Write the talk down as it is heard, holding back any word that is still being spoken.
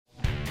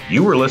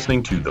You are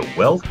listening to the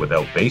Wealth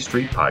Without Bay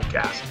Street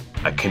podcast,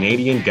 a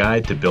Canadian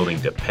guide to building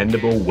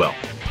dependable wealth.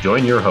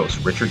 Join your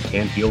hosts, Richard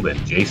Canfield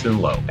and Jason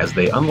Lowe, as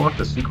they unlock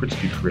the secrets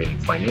to creating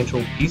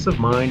financial peace of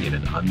mind in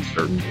an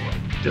uncertain world.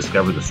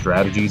 Discover the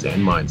strategies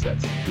and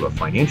mindsets to a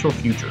financial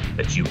future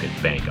that you can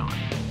bank on.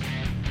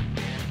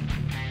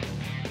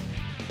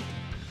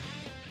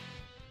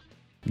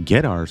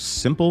 Get our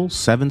simple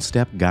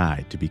 7-step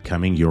guide to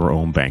becoming your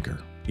own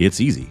banker. It's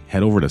easy.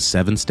 Head over to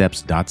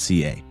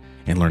 7steps.ca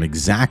and learn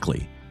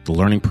exactly the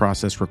learning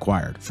process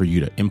required for you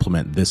to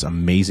implement this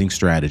amazing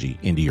strategy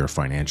into your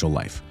financial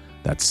life.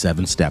 That's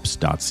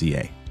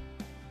 7steps.ca.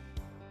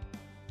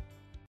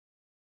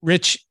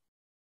 Rich,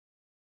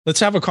 let's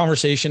have a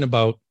conversation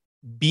about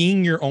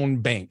being your own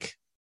bank.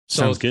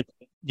 Sounds good.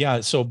 Yeah.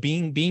 So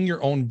being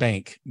your own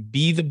bank,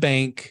 be the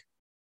bank.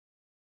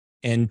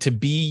 And to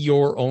be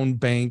your own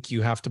bank,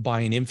 you have to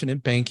buy an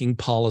infinite banking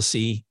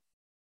policy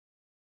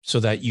so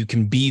that you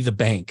can be the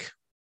bank.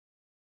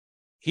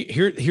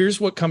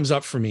 Here's what comes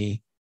up for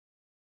me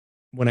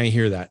when I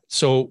hear that.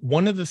 So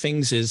one of the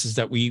things is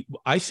that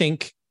I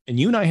think, and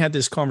you and I had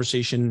this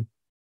conversation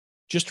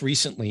just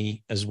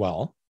recently as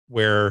well,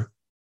 where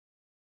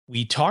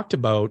we talked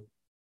about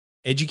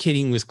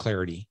educating with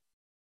clarity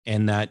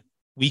and that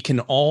we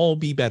can all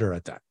be better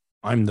at that.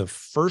 I'm the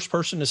first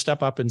person to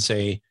step up and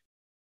say,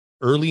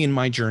 early in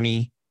my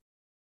journey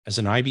as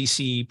an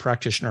IBC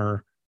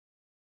practitioner,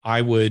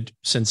 I would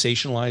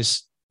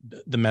sensationalize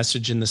the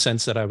message in the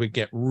sense that I would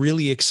get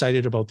really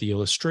excited about the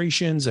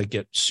illustrations. I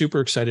get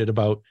super excited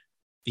about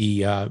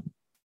the,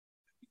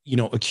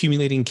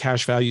 accumulating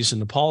cash values in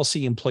the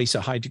policy and place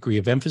a high degree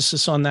of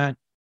emphasis on that.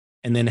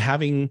 And then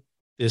having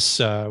this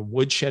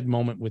woodshed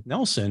moment with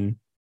Nelson,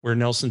 where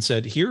Nelson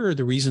said, here are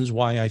the reasons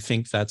why I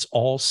think that's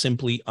all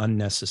simply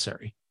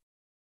unnecessary.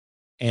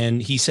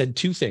 And he said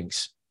two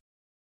things.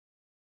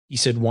 He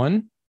said,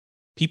 one,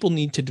 people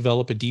need to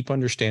develop a deep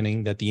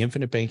understanding that the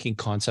infinite banking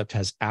concept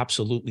has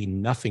absolutely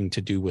nothing to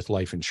do with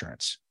life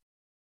insurance.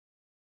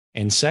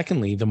 And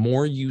secondly, the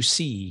more you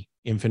see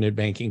infinite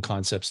banking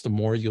concepts, the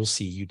more you'll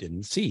see you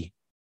didn't see.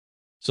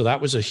 So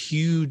that was a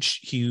huge,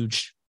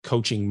 huge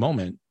coaching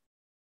moment.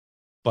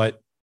 But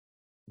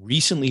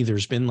recently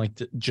there's been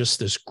just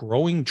this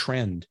growing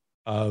trend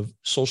of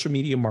social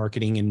media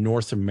marketing in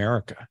North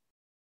America,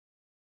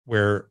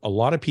 where a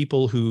lot of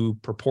people who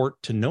purport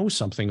to know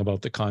something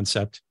about the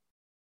concept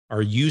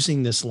are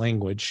using this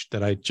language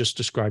that I just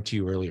described to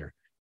you earlier.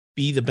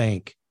 Be the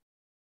bank,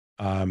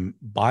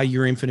 buy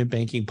your infinite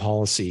banking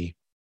policy,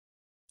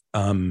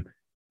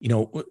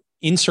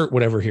 insert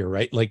whatever here,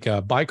 right?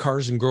 Buy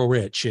cars and grow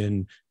rich.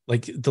 And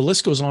the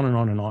list goes on and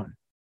on and on.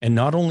 And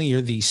not only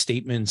are these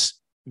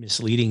statements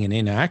misleading and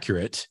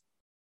inaccurate,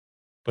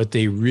 but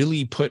they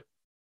really put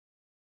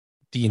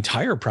the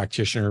entire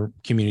practitioner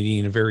community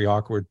in a very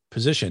awkward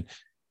position.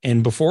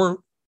 And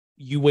before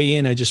you weigh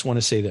in, I just want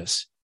to say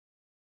this.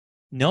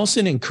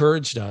 Nelson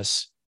encouraged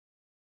us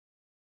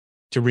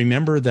to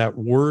remember that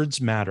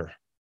words matter.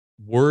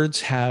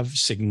 Words have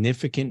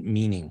significant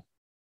meaning,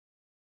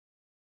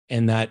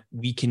 and that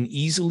we can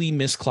easily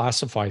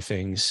misclassify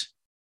things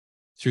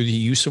through the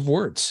use of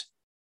words.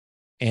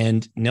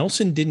 And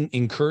Nelson didn't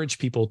encourage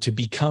people to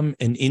become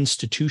an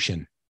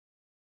institution.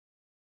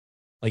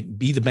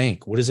 Be the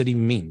bank. What does that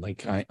even mean?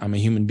 I'm a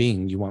human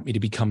being. You want me to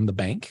become the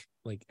bank?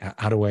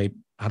 How do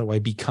I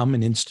become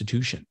an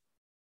institution?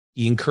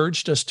 He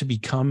encouraged us to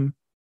become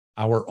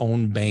our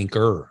own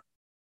banker,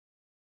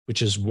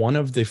 which is one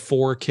of the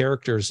 4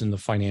 characters in the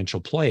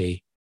financial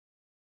play.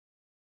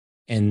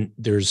 And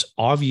there's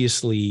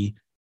obviously,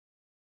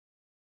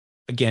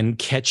 again,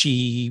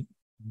 catchy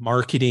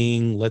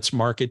marketing. Let's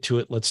market to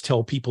it. Let's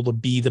tell people to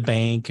be the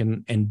bank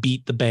and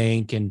beat the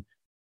bank and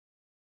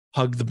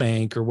hug the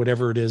bank or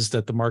whatever it is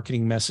that the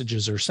marketing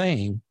messages are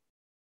saying.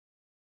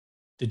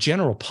 The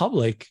general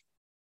public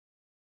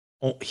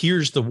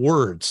hears the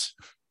words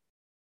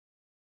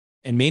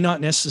and may not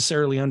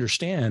necessarily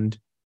understand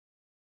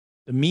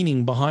the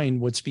meaning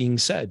behind what's being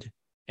said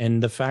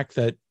and the fact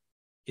that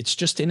it's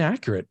just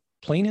inaccurate,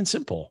 plain and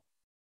simple.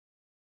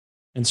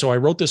 And so I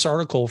wrote this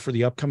article for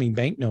the upcoming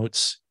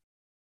Banknotes,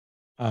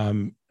 a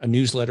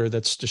newsletter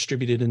that's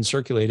distributed and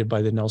circulated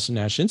by the Nelson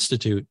Nash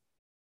Institute,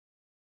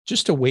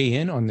 just to weigh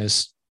in on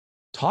this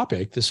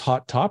topic, this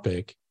hot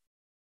topic,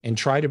 and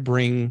try to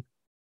bring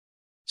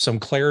some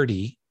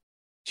clarity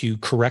to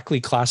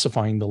correctly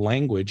classifying the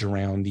language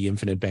around the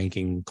infinite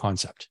banking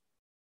concept.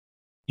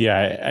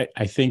 Yeah,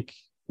 I think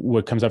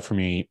what comes up for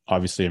me,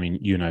 obviously,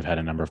 you and I have had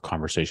a number of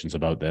conversations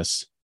about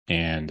this,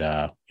 and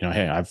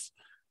hey, I've,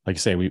 like I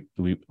say,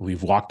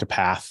 we've walked a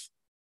path,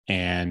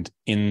 and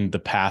in the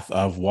path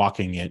of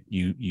walking it,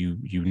 you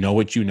know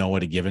what you know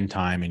at a given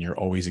time, and you're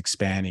always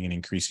expanding and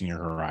increasing your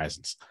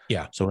horizons.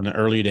 Yeah. So in the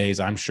early days,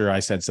 I'm sure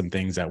I said some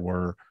things that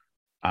were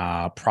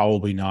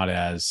probably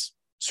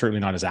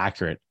certainly not as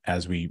accurate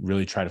as we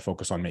really try to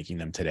focus on making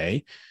them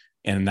today.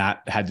 And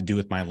that had to do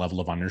with my level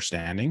of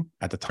understanding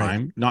at the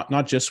time, right.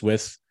 Not just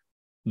with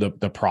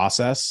the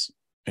process,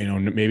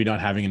 maybe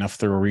not having enough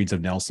thorough reads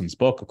of Nelson's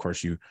book. Of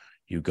course, you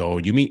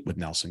meet with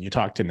Nelson, you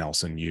talk to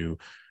Nelson, you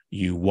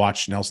You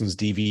watch Nelson's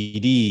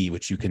DVD,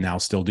 which you can now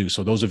still do.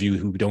 So those of you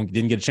who didn't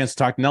get a chance to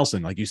talk to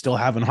Nelson, like, you still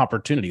have an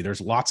opportunity. There's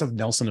lots of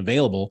Nelson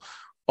available.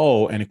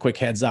 Oh, and a quick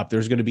heads up,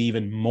 there's going to be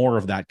even more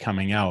of that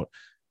coming out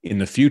in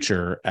the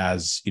future,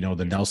 as you know,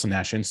 the Nelson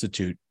Nash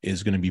Institute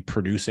is going to be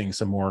producing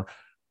some more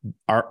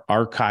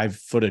archive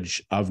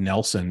footage of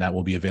Nelson that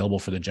will be available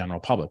for the general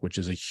public, which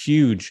is a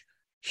huge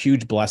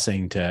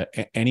blessing to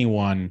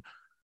anyone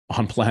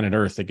on planet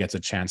Earth that gets a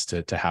chance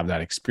to have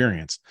that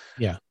experience.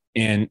 Yeah.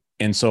 And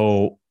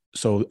so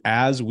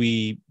as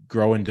we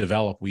grow and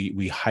develop,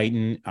 we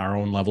heighten our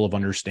own level of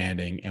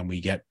understanding, and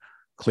we get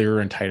clearer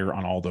and tighter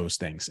on all those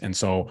things. And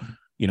so,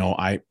 you know,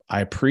 I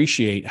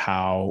appreciate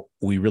how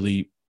we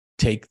really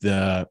take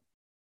the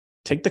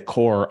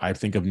core, I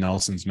think, of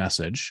Nelson's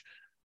message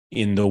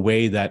in the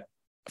way that,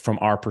 from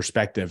our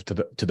perspective,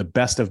 to the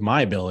best of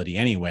my ability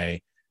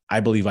anyway,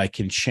 I believe I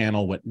can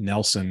channel what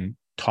Nelson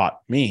taught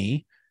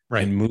me,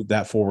 right, and move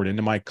that forward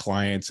into my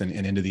clients and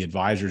into the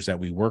advisors that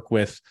we work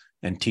with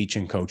and teach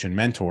and coach and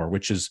mentor,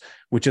 which is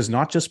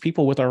not just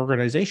people with our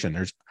organization.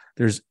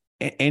 There's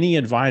any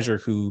advisor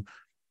who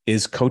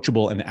is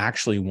coachable and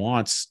actually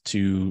wants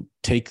to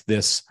take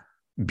this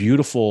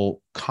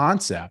beautiful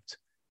concept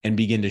and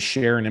begin to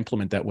share and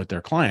implement that with their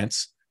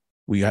clients.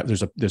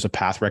 There's a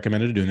path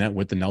recommended to doing that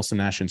with the Nelson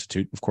Nash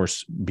Institute, of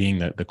course, being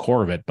the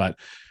core of it. But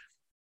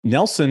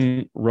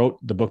Nelson wrote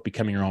the book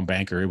Becoming Your Own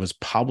Banker. It was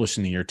published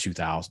in the year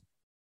 2000.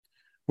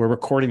 We're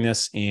recording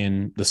this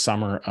in the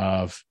summer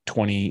of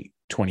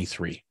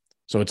 2023.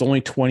 So it's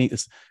only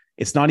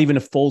it's not even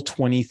a full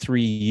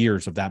 23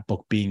 years of that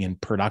book being in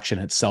production.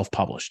 It's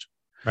self-published.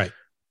 Right.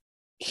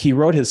 He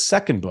wrote his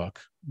second book,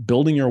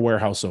 Building Your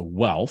Warehouse of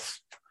Wealth,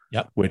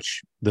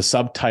 which the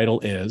subtitle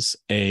is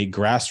A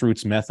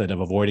Grassroots Method of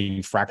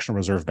Avoiding Fractional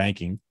Reserve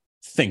Banking.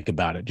 Think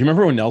about it. Do you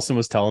remember when Nelson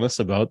was telling us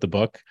about the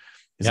book?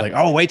 He's like,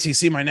 oh, wait till you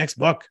see my next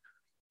book.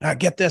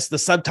 Get this. The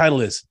subtitle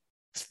is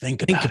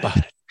Think about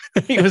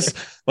it. He was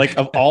like,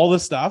 of all the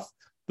stuff,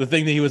 the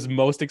thing that he was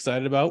most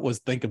excited about was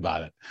think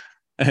about it.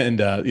 And,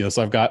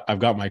 so I've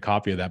got my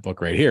copy of that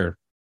book right here.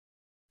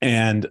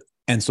 And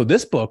so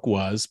this book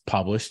was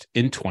published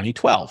in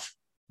 2012.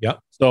 Yeah.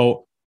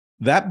 So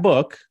that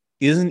book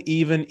it hasn't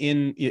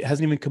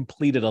even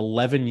completed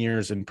 11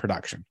 years in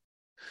production.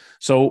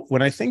 So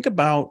when I think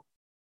about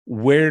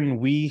when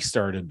we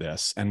started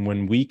this and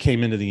when we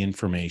came into the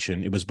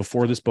information, it was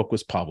before this book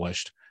was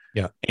published.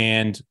 Yeah.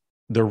 And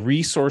the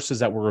resources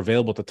that were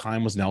available at the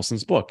time was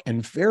Nelson's book,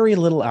 and very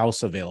little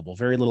else available,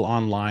 very little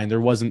online. There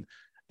wasn't,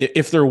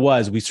 if there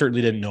was, we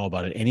certainly didn't know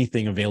about it.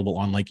 Anything available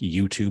on like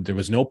YouTube. There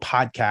was no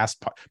podcast.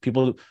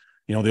 People,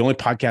 the only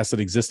podcast that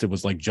existed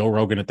was like Joe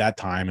Rogan at that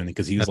time. And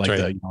because he was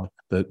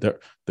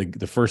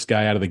the first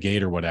guy out of the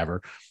gate or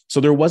whatever. So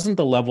there wasn't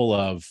the level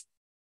of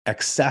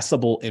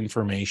accessible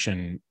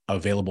information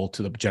available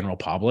to the general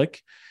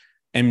public.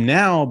 And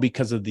now,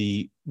 because of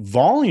the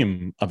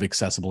volume of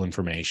accessible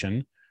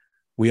information,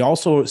 we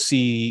also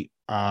see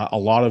a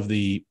lot of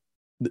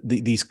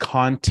these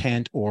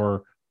content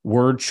or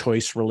word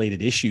choice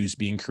related issues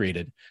being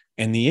created.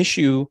 And the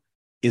issue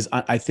is,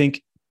 I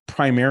think,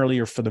 primarily,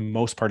 or for the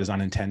most part, is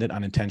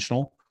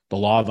unintentional, the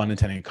law of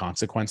unintended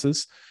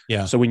consequences.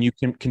 Yeah. So when you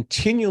can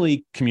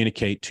continually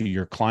communicate to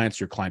your clients,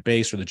 your client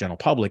base, or the general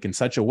public in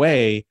such a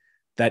way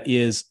that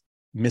is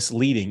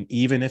misleading,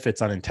 even if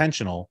it's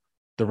unintentional,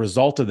 the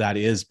result of that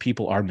is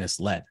people are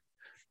misled.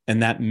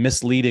 And that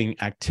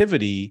misleading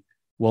activity,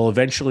 well,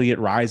 eventually it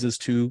rises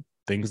to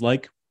things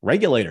like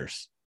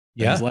regulators,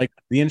 things like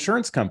the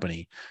insurance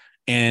company.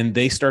 And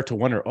they start to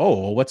wonder,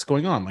 oh, well, what's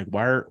going on? Like,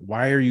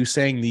 why are you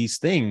saying these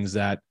things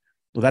that,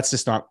 well, that's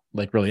just not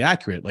like really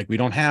accurate. Like, we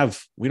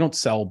don't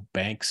sell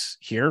banks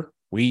here.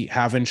 We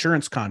have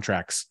insurance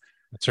contracts.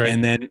 That's right.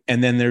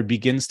 And then there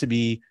begins to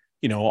be,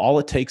 all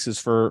it takes is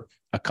for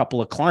a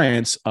couple of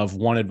clients of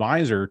one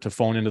advisor to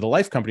phone into the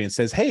life company and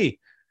says, hey,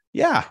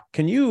 yeah,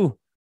 can you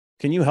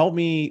help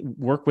me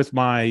work with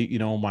my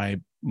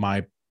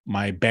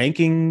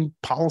banking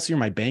policy or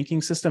my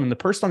banking system? And the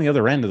person on the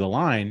other end of the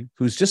line,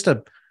 who's just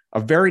a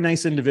very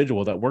nice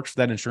individual that works for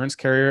that insurance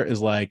carrier, is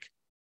like,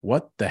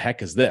 what the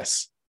heck is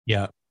this?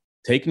 Yeah.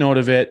 Take note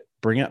of it,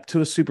 bring it up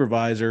to a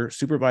supervisor.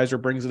 Supervisor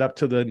brings it up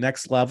to the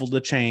next level of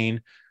the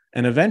chain.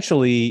 And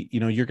eventually,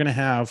 you're going to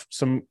have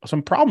some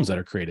problems that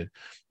are created.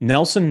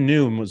 Nelson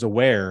knew and was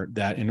aware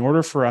that in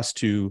order for us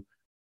to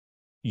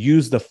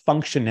use the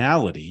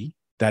functionality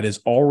that is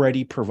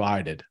already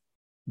provided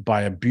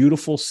by a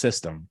beautiful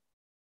system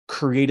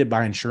created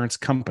by insurance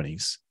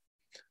companies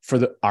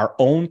for our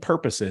own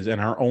purposes and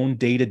our own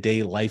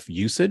day-to-day life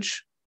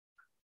usage,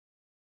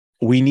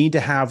 we need to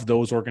have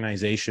those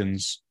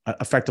organizations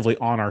effectively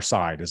on our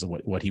side, is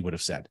what he would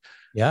have said.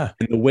 Yeah.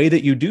 And the way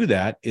that you do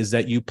that is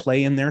that you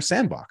play in their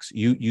sandbox.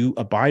 You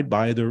abide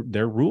by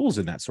their rules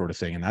and that sort of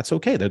thing. And that's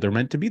okay. They're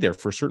meant to be there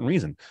for a certain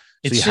reason.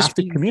 So you have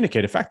to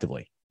communicate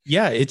effectively.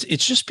 Yeah.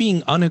 It's just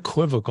being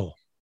unequivocal.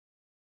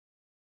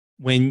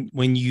 When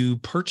you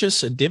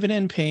purchase a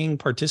dividend-paying,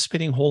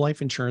 participating whole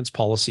life insurance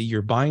policy,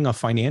 you're buying a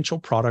financial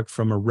product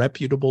from a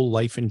reputable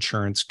life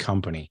insurance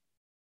company.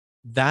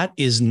 That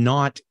is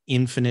not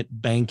infinite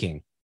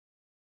banking.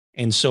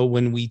 And so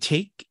when we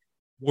take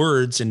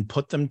words and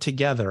put them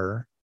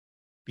together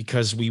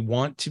because we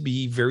want to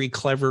be very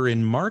clever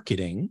in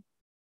marketing,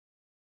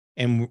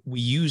 and we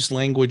use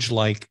language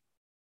like,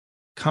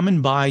 come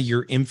and buy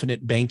your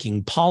infinite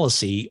banking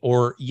policy,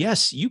 or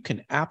yes, you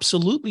can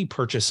absolutely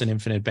purchase an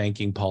infinite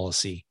banking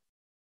policy.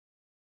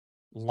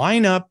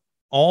 Line up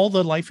all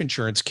the life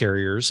insurance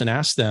carriers and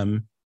ask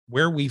them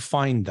where we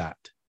find that.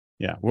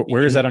 Yeah.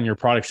 Where is that on your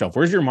product shelf?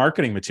 Where's your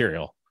marketing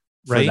material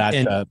for right?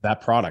 that,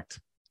 that product?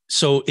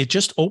 So it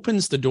just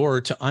opens the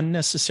door to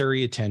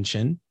unnecessary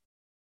attention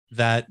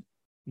that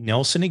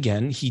Nelson,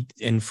 again,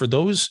 and for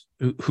those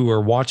who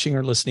are watching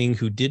or listening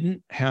who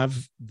didn't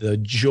have the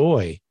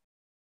joy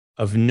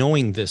of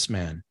knowing this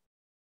man,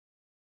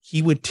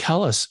 he would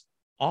tell us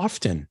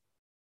often,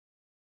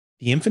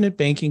 the infinite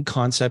banking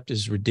concept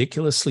is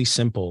ridiculously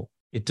simple.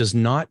 It does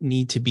not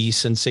need to be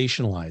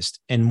sensationalized.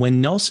 And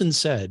when Nelson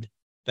said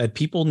that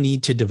people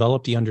need to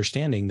develop the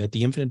understanding that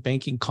the infinite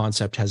banking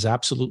concept has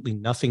absolutely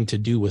nothing to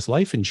do with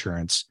life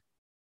insurance,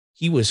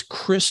 he was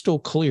crystal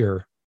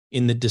clear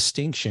in the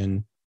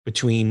distinction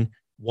between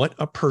what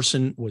a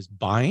person was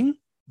buying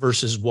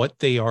versus what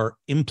they are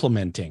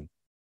implementing.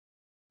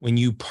 When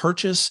you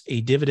purchase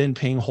a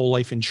dividend-paying whole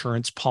life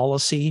insurance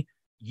policy,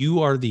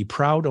 you are the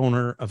proud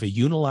owner of a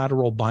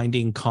unilateral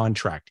binding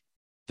contract.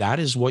 That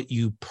is what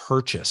you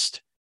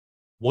purchased.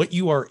 What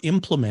you are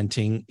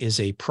implementing is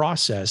a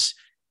process,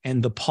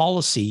 and the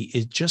policy,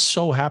 it just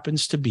so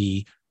happens to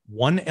be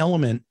one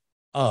element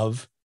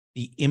of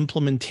the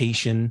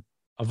implementation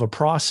of a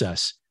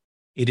process.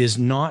 It is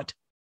not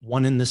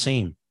one and the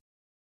same.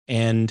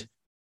 And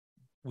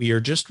we are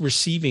just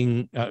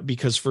receiving,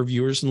 because for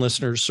viewers and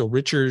listeners, so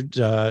Richard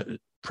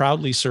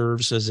proudly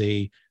serves as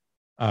a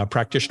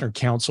practitioner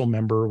council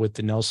member with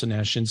the Nelson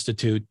Nash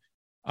Institute.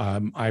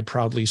 I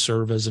proudly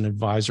serve as an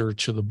advisor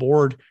to the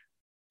board.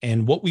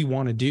 And what we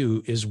want to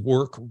do is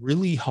work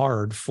really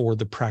hard for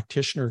the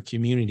practitioner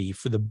community,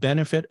 for the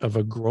benefit of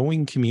a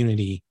growing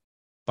community,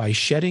 by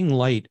shedding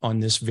light on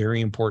this very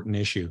important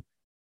issue.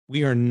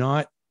 We are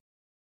not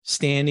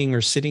standing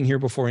or sitting here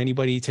before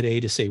anybody today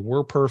to say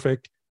we're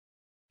perfect.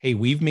 Hey,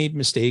 we've made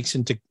mistakes.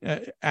 And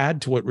to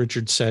add to what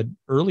Richard said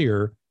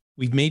earlier,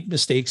 we've made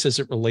mistakes as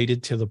it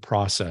related to the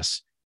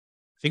process.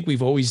 I think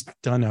we've always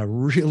done a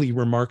really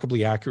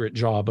remarkably accurate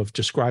job of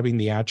describing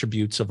the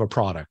attributes of a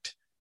product,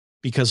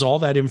 because all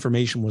that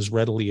information was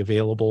readily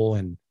available,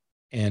 and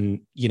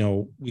you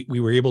know, we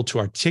were able to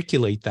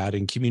articulate that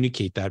and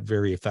communicate that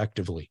very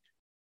effectively.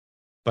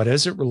 But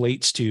as it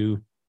relates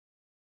to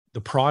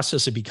the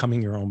process of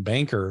becoming your own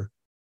banker,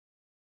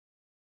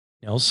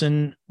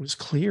 Nelson was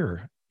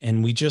clear.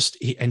 And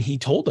he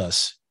told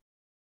us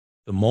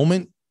the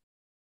moment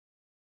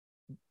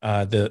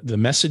the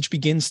message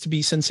begins to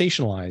be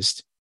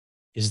sensationalized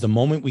is the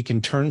moment we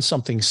can turn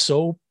something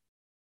so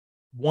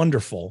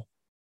wonderful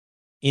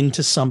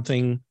into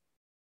something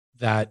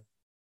that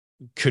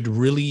could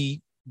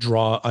really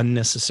draw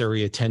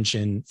unnecessary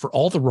attention for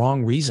all the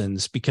wrong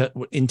reasons, because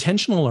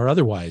intentional or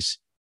otherwise.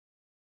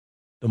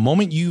 The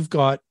moment you've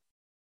got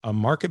a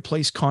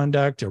marketplace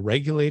conduct, a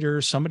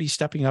regulator, somebody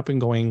stepping up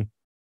and going,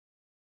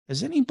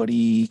 has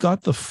anybody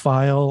got the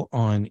file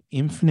on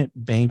infinite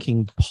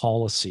banking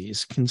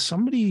policies? Can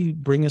somebody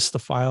bring us the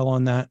file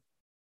on that?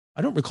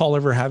 I don't recall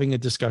ever having a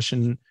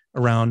discussion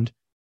around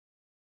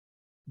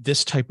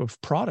this type of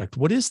product.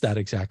 What is that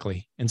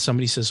exactly? And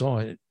somebody says, oh,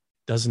 it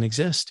doesn't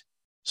exist.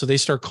 So they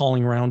start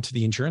calling around to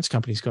the insurance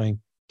companies going,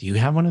 do you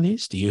have one of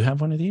these? Do you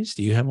have one of these?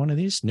 Do you have one of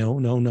these? No,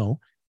 no, no.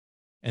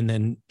 And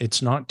then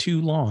it's not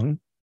too long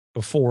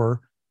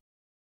before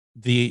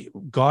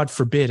God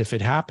forbid, if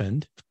it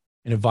happened,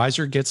 an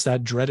advisor gets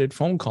that dreaded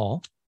phone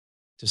call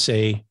to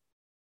say,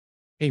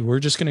 hey, we're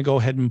just going to go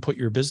ahead and put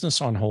your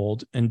business on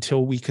hold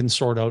until we can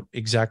sort out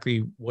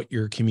exactly what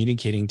you're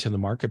communicating to the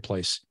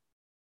marketplace.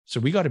 So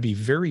we got to be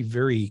very,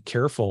 very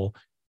careful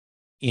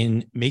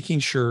in making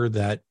sure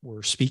that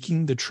we're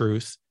speaking the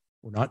truth.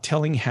 We're not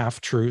telling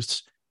half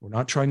truths. We're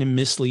not trying to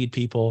mislead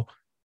people,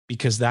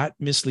 because that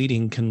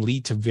misleading can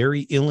lead to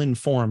very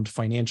ill-informed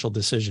financial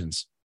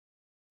decisions.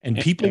 And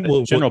people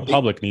the general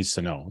public needs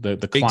to know. The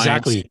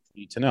clients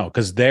need to know,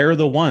 because they're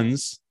the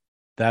ones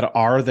that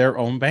are their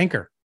own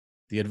banker.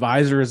 The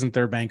advisor isn't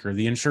their banker.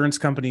 The insurance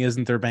company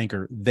isn't their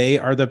banker. They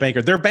are the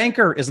banker. Their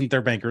banker isn't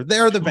their banker.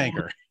 They're the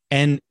banker.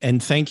 And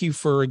thank you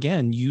for,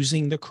 again,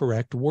 using the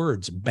correct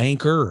words.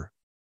 Banker,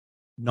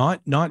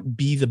 not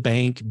be the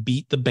bank,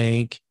 beat the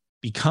bank,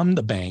 become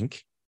the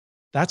bank.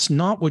 That's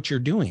not what you're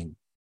doing.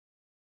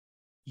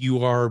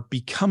 You are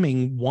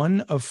becoming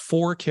one of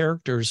four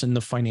characters in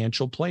the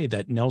financial play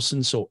that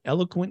Nelson so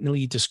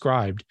eloquently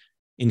described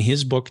in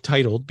his book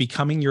titled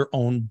Becoming Your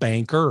Own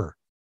Banker.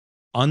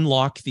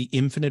 Unlock the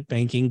Infinite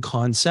Banking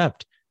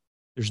Concept.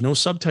 There's no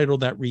subtitle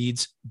that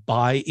reads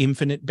Buy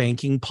Infinite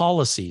Banking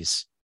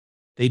Policies.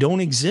 They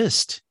don't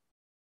exist.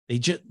 They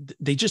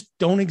just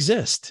don't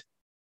exist.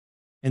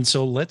 And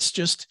so let's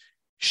just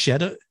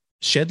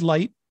shed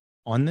light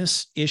on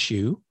this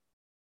issue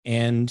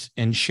and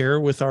share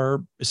with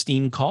our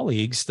esteemed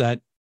colleagues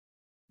that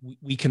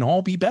we can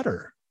all be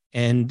better.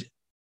 And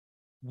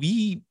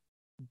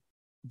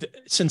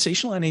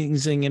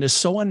sensationalizing it is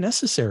so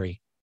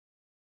unnecessary.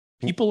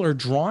 People are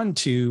drawn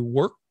to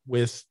work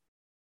with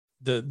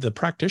the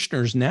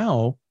practitioners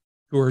now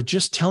who are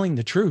just telling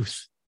the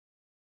truth.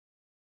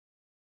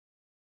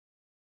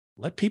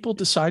 Let people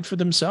decide for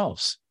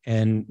themselves.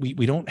 And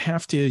we don't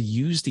have to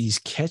use these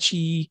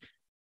catchy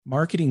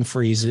marketing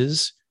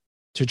phrases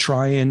to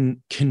try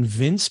and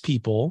convince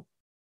people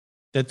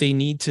that they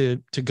need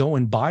to go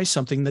and buy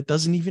something that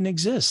doesn't even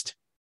exist.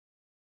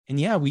 And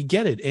yeah, we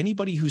get it.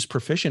 Anybody who's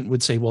proficient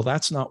would say, well,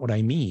 that's not what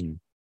I mean.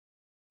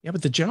 Yeah,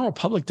 but the general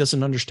public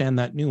doesn't understand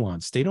that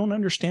nuance. They don't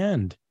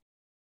understand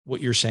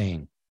what you're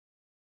saying.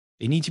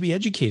 They need to be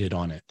educated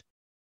on it.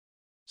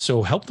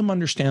 So help them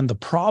understand the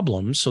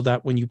problem so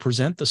that when you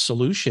present the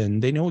solution,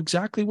 they know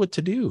exactly what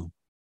to do.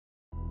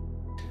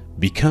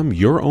 Become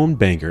your own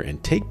banker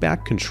and take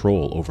back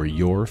control over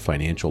your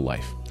financial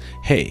life.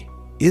 Hey,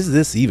 is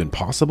this even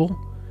possible?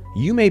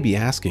 You may be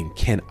asking,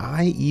 can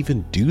I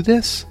even do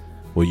this?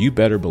 Well, you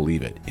better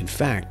believe it. In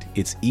fact,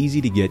 it's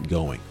easy to get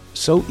going.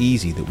 So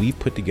easy that we've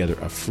put together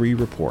a free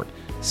report,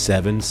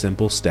 7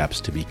 simple steps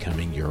to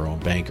becoming your own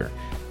banker.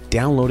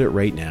 Download it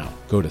right now.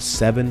 Go to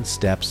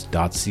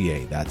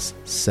 7steps.ca. That's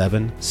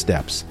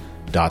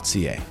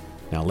 7steps.ca.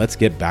 Now let's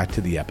get back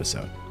to the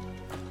episode.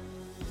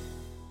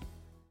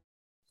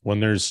 When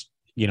there's,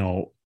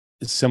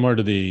 similar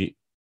to the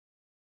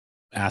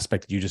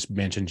aspect that you just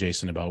mentioned,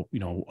 Jason, about,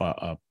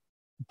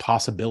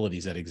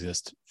 possibilities that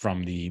exist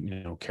from the,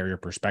 carrier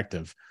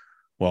perspective.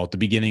 Well, at the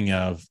beginning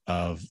of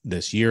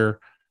this year,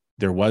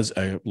 there was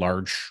a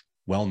large,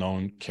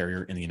 well-known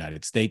carrier in the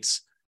United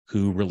States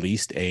who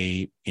released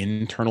a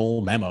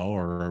internal memo,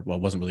 or well,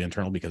 it wasn't really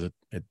internal because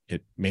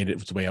it made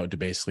its way out to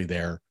basically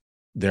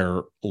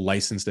their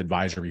licensed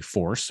advisory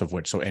force, of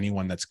which, so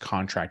anyone that's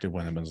contracted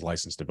with them as a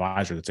licensed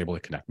advisor that's able to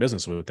connect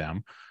business with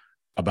them,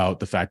 about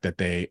the fact that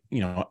they,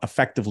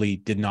 effectively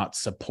did not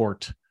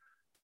support,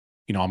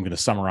 I'm going to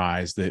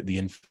summarize the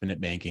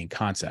infinite banking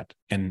concept.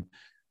 And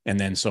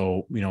then,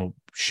 so,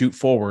 shoot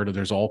forward,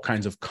 there's all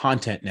kinds of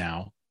content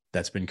now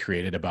that's been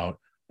created about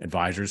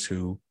advisors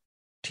who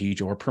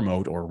teach or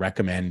promote or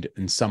recommend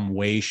in some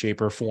way,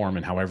 shape, or form,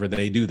 and however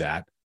they do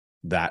that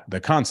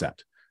the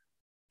concept.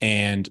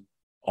 And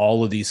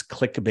all of these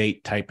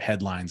clickbait type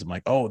headlines, I'm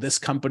like, oh, this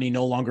company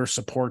no longer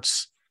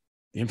supports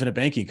the infinite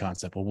banking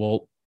concept.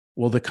 Well,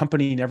 the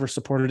company never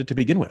supported it to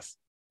begin with.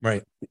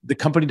 Right. The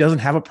company doesn't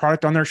have a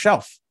product on their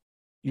shelf.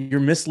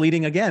 You're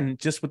misleading again,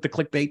 just with the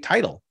clickbait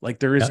title. Like,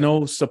 there is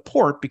no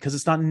support because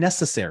it's not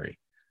necessary.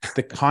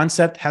 The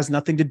concept has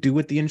nothing to do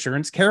with the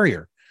insurance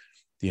carrier.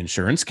 The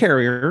insurance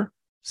carrier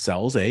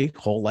sells a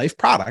whole life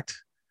product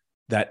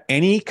that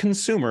any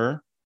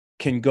consumer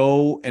can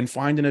go and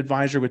find an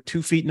advisor with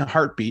 2 feet and a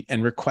heartbeat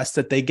and request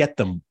that they get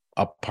them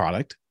a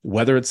product,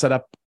 whether it's set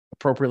up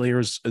appropriately or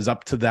is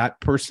up to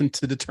that person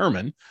to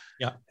determine.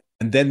 Yeah.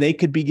 And then they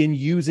could begin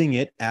using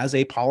it as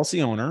a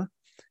policy owner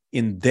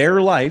in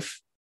their life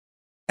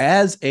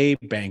as a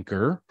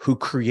banker who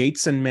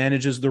creates and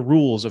manages the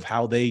rules of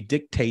how they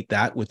dictate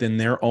that within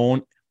their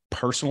own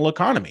personal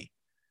economy.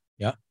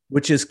 Yeah.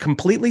 Which is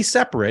completely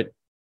separate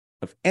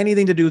of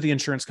anything to do with the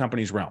insurance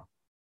company's realm.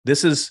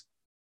 This is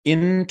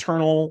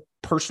internal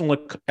personal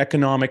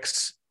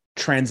economics,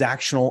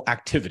 transactional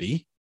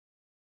activity,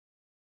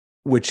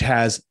 which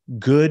has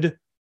good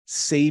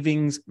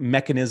savings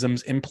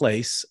mechanisms in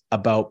place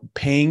about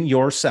paying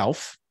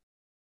yourself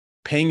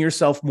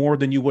more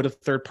than you would a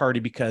third party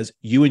because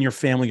you and your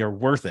family are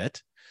worth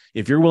it.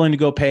 If you're willing to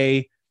go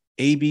pay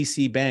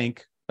ABC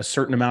Bank a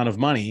certain amount of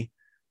money,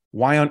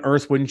 why on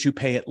earth wouldn't you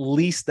pay at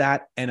least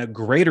that and a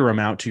greater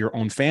amount to your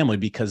own family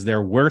because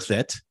they're worth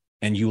it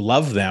and you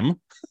love them,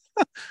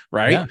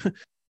 right? Yeah.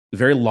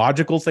 Very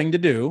logical thing to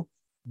do.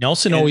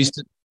 Nelson the always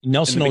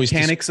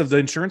mechanics of the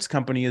insurance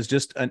company is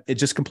just it's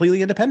just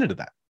completely independent of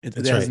that.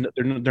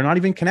 They're not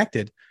even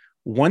connected.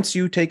 Once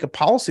you take a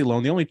policy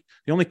loan, the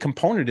only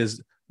component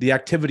is the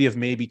activity of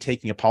maybe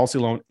taking a policy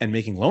loan and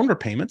making loan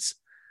repayments,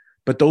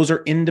 but those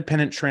are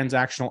independent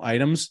transactional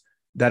items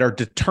that are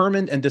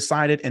determined and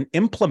decided and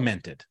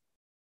implemented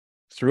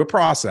through a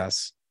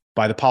process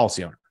by the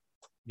policy owner.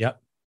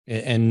 Yep.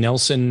 And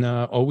Nelson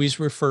always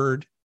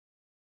referred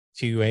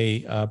to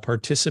a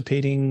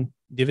participating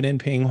dividend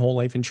paying whole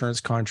life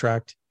insurance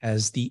contract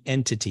as the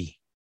entity.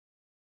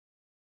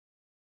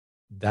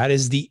 That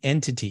is the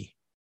entity.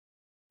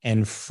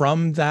 And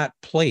from that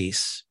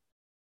place,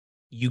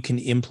 you can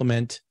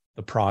implement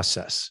the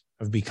process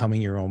of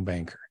becoming your own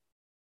banker.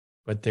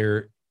 But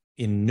they're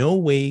in no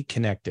way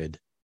connected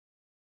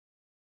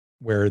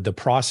where the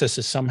process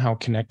is somehow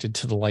connected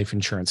to the life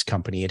insurance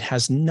company. It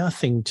has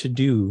nothing to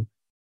do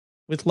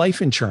with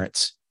life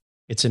insurance.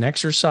 It's an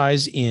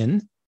exercise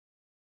in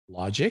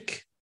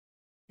logic.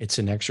 It's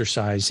an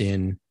exercise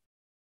in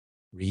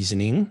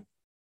reasoning.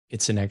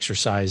 It's an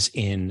exercise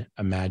in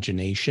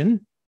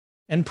imagination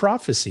and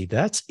prophecy.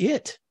 That's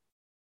it.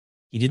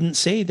 He didn't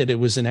say that it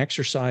was an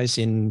exercise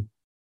in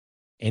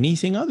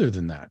anything other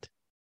than that.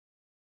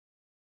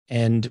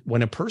 And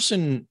when a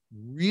person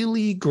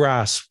really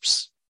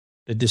grasps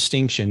the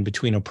distinction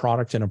between a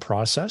product and a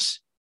process,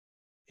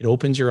 it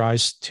opens your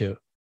eyes to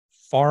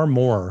far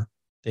more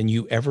than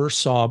you ever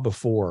saw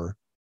before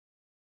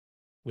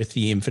with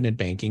the infinite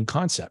banking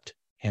concept.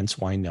 Hence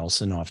why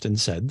Nelson often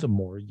said, the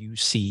more you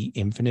see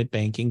infinite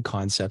banking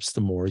concepts,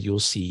 the more you'll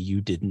see you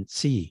didn't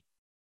see.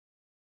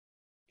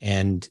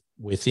 And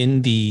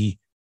within the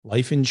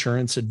life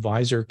insurance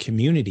advisor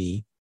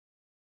community,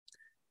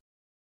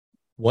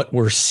 what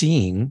we're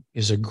seeing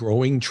is a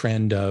growing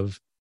trend of,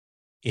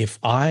 if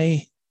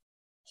I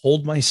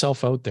hold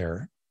myself out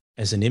there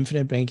as an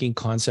infinite banking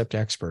concept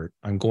expert,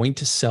 I'm going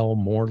to sell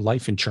more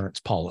life insurance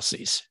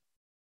policies.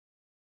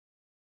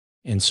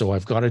 And so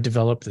I've got to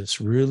develop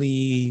this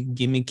really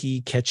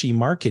gimmicky, catchy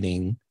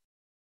marketing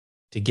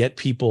to get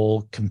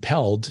people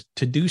compelled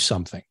to do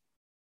something.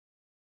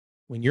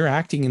 When you're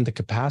acting in the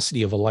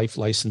capacity of a life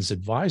licensed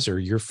advisor,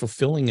 you're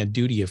fulfilling a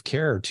duty of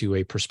care to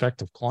a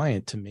prospective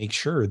client to make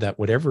sure that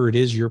whatever it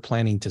is you're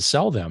planning to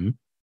sell them,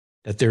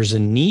 that there's a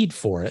need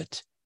for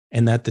it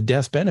and that the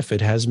death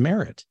benefit has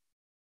merit.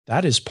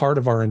 That is part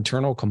of our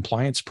internal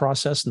compliance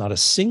process. Not a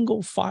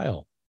single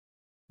file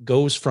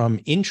goes from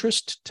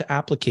interest to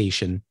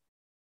application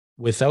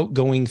without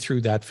going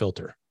through that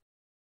filter.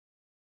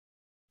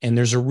 And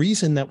there's a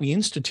reason that we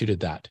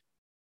instituted that,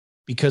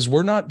 because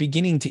we're not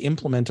beginning to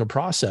implement a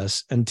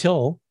process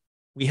until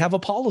we have a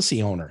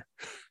policy owner.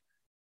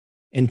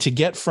 And to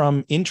get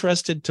from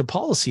interested to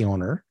policy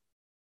owner,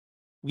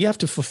 we have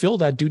to fulfill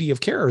that duty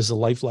of care as a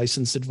life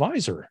licensed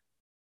advisor.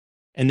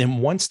 And then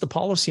once the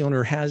policy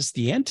owner has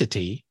the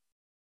entity,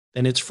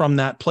 then it's from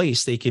that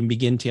place they can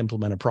begin to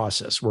implement a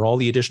process where all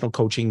the additional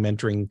coaching,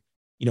 mentoring,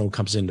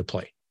 comes into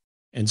play.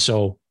 And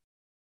so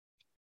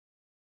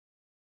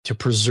to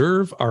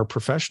preserve our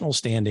professional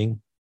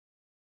standing,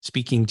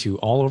 speaking to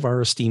all of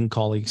our esteemed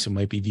colleagues who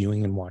might be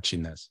viewing and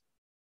watching this,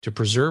 to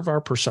preserve our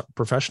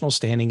professional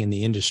standing in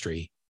the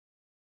industry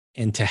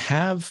and to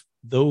have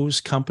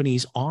those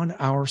companies on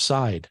our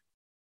side,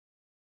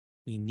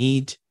 we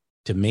need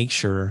to make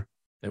sure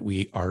that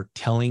we are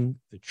telling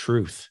the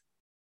truth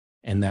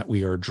and that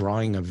we are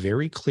drawing a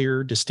very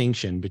clear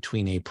distinction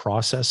between a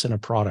process and a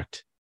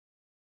product,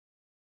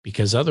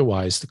 because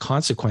otherwise the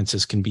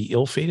consequences can be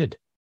ill-fated.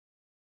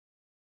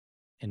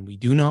 And we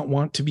do not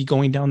want to be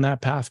going down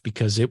that path,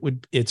 because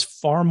it's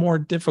far more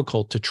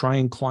difficult to try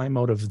and climb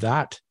out of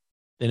that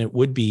than it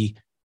would be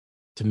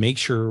to make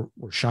sure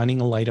we're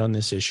shining a light on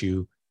this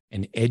issue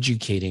and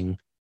educating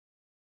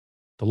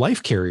the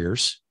life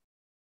carriers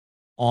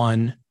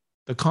on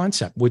the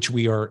concept, which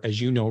we are, as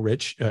you know,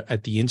 Rich,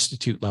 at the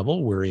Institute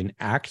level, we're in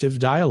active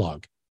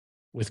dialogue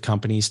with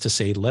companies to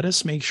say, let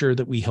us make sure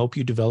that we help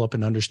you develop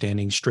an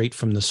understanding straight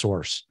from the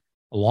source,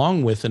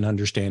 along with an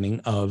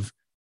understanding of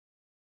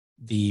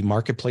the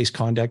marketplace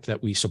conduct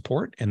that we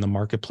support and the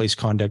marketplace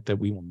conduct that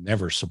we will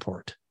never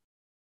support.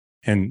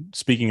 And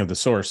speaking of the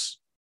source,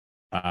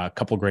 a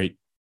couple great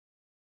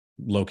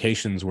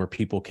locations where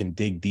people can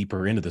dig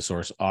deeper into the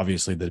source.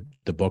 Obviously,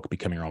 the book,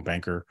 Becoming Your Own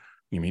Banker.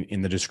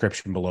 In the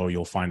description below,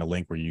 you'll find a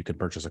link where you can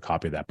purchase a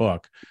copy of that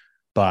book.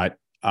 But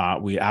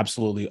we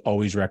absolutely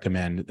always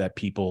recommend that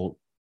people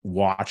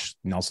watch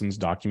Nelson's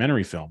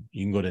documentary film.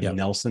 You can go to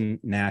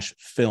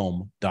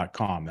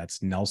nelsonnashfilm.com. That's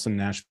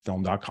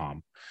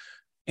nelsonnashfilm.com.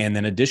 And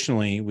then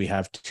additionally, we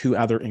have 2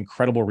 other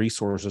incredible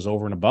resources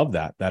over and above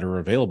that are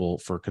available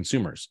for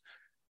consumers.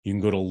 You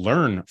can go to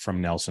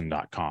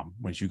learnfromnelson.com.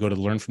 Once you go to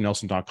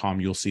learnfromnelson.com,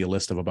 you'll see a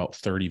list of about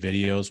 30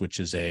 videos, which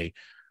is an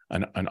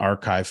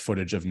archive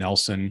footage of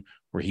Nelson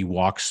where he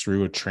walks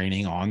through a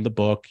training on the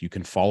book. You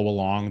can follow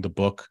along the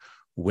book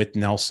with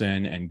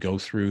Nelson and go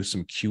through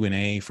some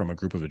Q&A from a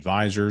group of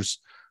advisors.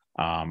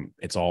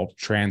 It's all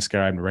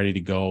transcribed and ready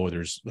to go.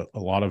 There's a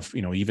lot of,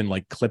 even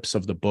like clips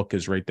of the book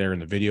is right there in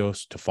the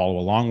videos to follow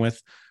along with.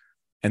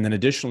 And then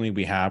additionally,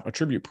 we have a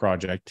tribute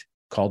project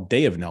called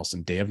Day of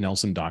Nelson,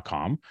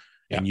 dayofnelson.com.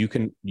 Yeah. And you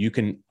can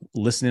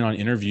listen in on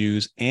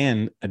interviews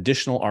and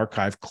additional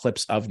archive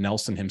clips of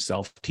Nelson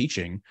himself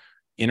teaching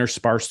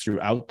interspersed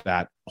throughout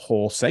that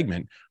whole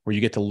segment, where you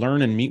get to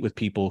learn and meet with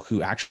people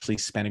who actually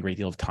spend a great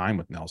deal of time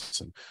with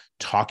Nelson,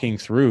 talking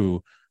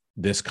through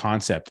this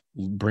concept,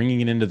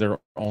 bringing it into their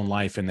own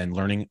life, and then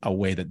learning a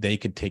way that they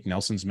could take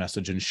Nelson's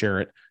message and share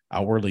it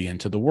outwardly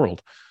into the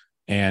world.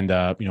 And,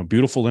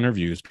 beautiful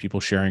interviews, people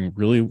sharing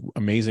really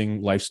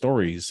amazing life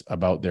stories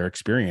about their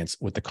experience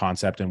with the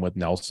concept and with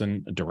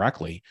Nelson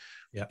directly.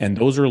 Yeah. And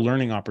those are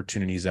learning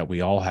opportunities that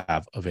we all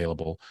have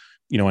available.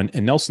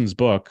 In Nelson's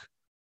book,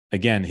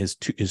 again, his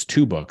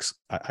two books,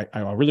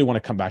 I really want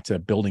to come back to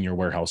Building Your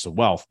Warehouse of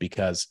Wealth,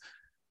 because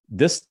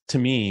this, to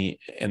me,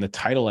 and the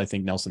title I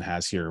think Nelson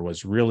has here,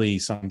 was really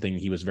something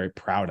he was very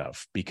proud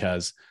of,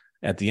 because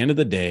at the end of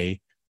the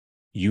day,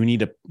 you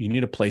need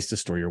a place to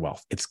store your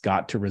wealth. It's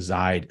got to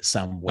reside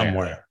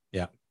somewhere.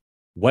 Yeah.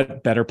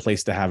 What better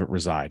place to have it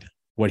reside?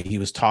 What he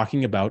was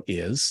talking about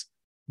is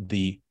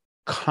the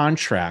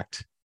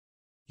contract,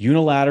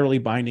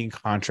 unilaterally binding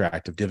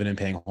contract of dividend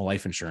paying whole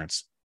life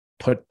insurance,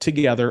 put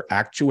together,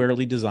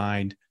 actuarially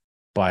designed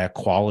by a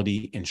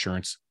quality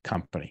insurance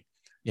company.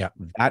 Yeah.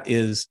 That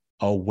is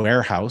a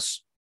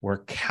warehouse where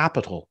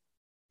capital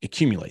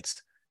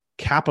accumulates.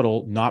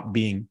 Capital not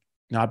being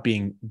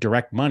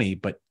direct money,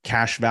 but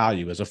cash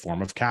value as a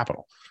form of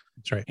capital.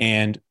 That's right.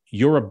 And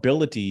your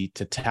ability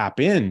to tap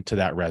into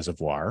that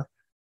reservoir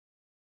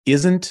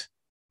isn't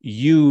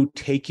you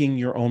taking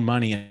your own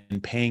money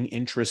and paying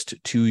interest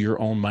to your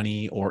own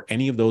money or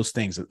any of those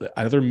things,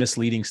 other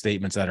misleading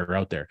statements that are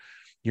out there.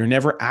 You're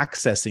never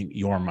accessing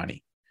your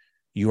money.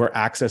 You are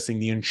accessing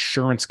the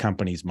insurance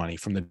company's money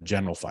from the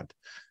general fund.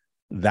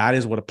 That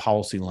is what a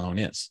policy loan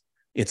is.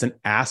 It's an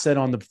asset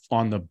on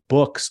the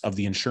books of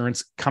the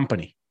insurance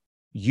company.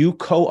 You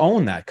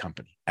co-own that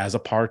company as a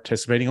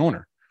participating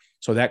owner.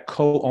 So that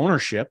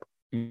co-ownership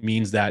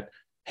means that,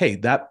 hey,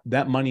 that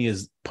money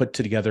is put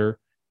together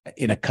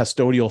in a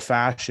custodial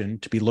fashion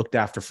to be looked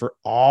after for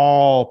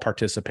all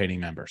participating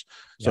members.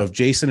 So if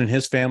Jason and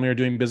his family are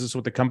doing business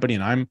with the company,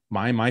 and I'm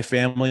my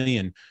family,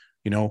 and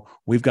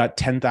we've got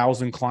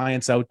 10,000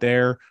 clients out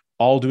there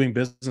all doing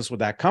business with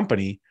that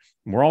company,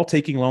 and we're all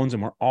taking loans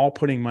and we're all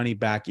putting money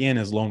back in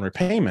as loan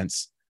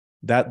repayments,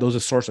 that those are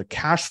a source of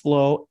cash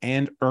flow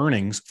and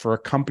earnings for a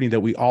company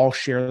that we all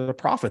share the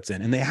profits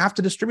in, and they have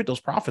to distribute those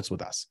profits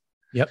with us.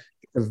 Yep.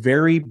 A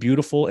very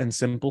beautiful and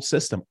simple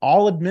system,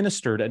 all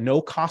administered at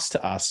no cost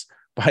to us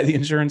by the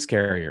insurance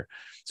carrier.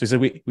 So he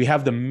said we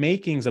have the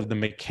makings of the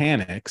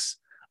mechanics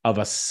of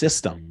a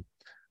system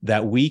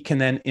that we can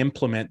then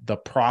implement the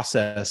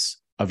process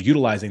of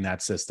utilizing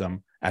that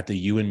system at the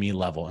you and me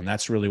level. And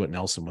that's really what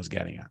Nelson was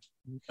getting at.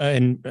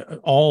 And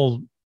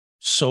all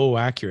so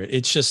accurate.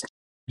 It's just,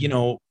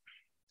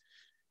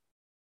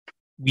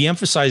 we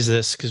emphasize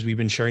this because we've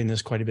been sharing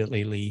this quite a bit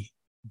lately,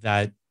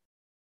 that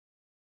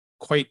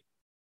quite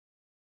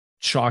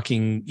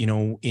shocking,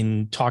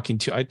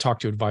 I talk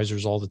to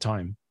advisors all the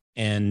time,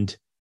 and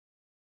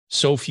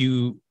so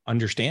few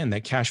understand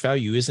that cash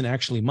value isn't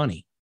actually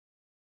money.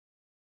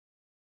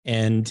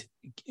 And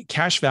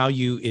cash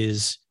value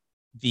is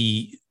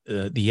the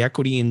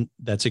equity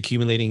that's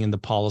accumulating in the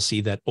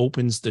policy that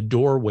opens the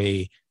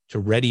doorway to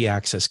ready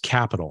access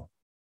capital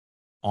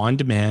on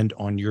demand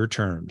on your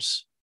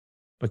terms.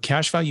 But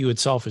cash value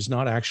itself is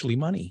not actually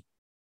money.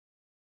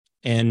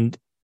 And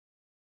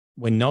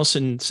when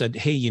Nelson said,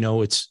 hey,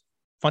 it's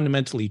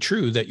fundamentally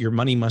true that your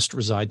money must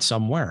reside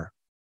somewhere.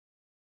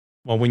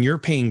 Well, when you're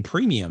paying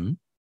premium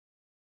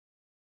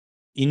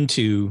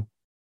into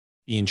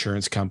the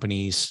insurance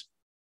company's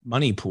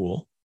money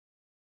pool,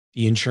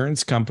 the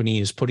insurance company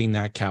is putting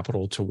that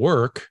capital to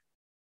work.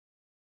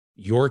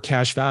 Your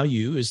cash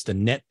value is the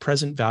net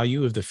present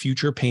value of the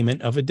future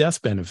payment of a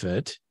death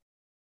benefit.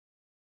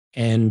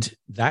 And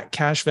that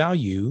cash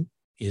value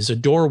is a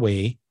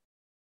doorway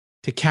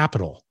to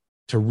capital,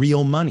 to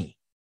real money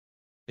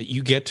that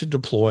you get to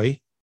deploy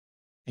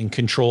and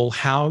control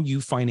how you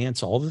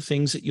finance all the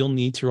things that you'll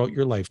need throughout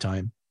your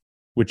lifetime.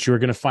 Which you're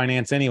going to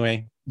finance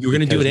anyway. You're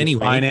going to do it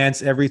anyway.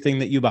 Finance everything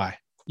that you buy.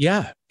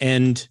 Yeah.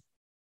 And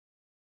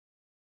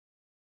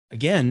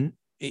again,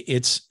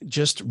 it's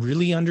just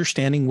really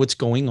understanding what's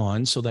going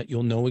on so that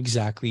you'll know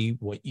exactly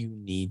what you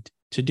need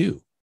to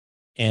do.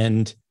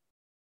 And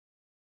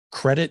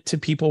credit to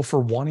people for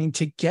wanting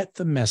to get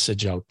the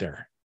message out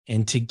there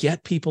and to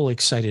get people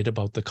excited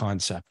about the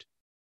concept.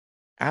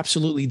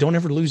 Absolutely. Don't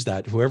ever lose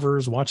that. Whoever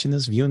is watching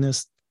this, viewing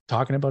this,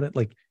 talking about it,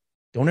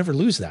 don't ever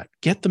lose that.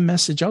 Get the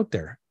message out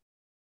there,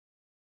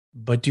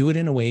 but do it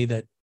in a way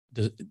that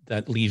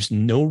leaves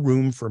no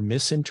room for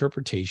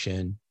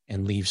misinterpretation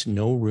and leaves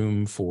no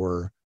room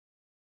for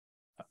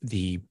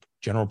the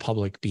general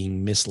public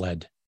being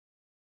misled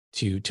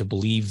to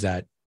believe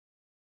that,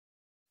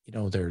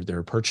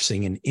 they're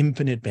purchasing an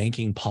infinite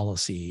banking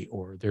policy,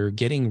 or they're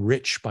getting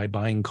rich by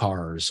buying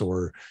cars,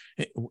 or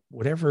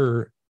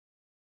whatever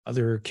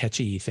other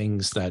catchy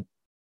things that,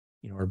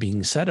 are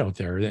being said out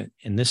there.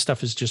 And this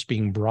stuff is just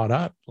being brought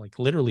up. Like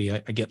literally, I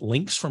get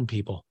links from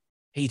people.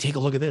 Hey, take a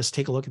look at this,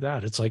 take a look at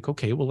that. It's like,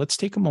 okay, well, let's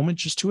take a moment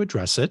just to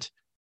address it.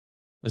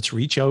 Let's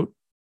reach out,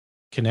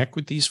 connect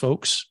with these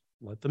folks,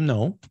 let them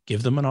know,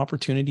 give them an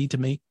opportunity to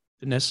make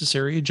the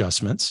necessary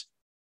adjustments.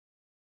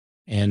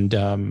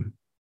 And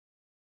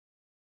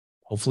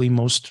hopefully,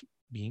 most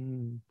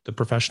being the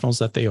professionals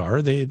that they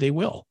are, they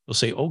will. They'll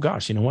say, oh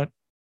gosh, you know what?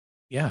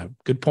 Yeah,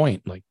 good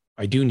point.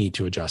 I do need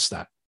to adjust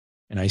that.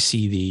 And I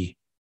see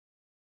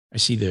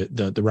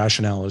the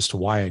rationale as to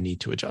why I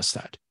need to adjust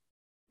that.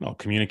 I'll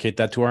communicate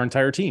that to our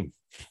entire team.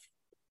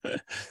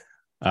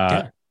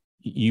 Yeah.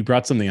 You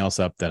brought something else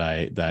up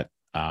that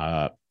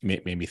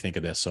made me think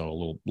of this. So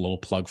a little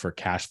plug for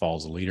Cash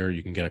Follows the Leader.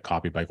 You can get a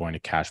copy by going to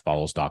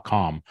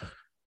cashfollows.com.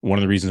 One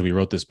of the reasons we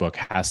wrote this book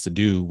has to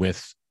do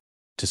with,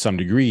 to some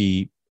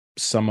degree,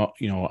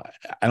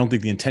 I don't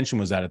think the intention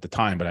was that at the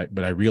time,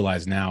 but I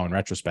realize now in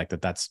retrospect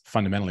that that's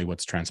fundamentally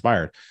what's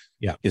transpired.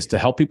 Yeah, is to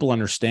help people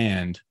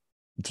understand,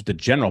 to the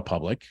general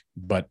public,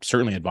 but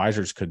certainly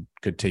advisors could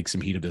take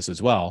some heed of this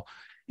as well,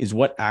 is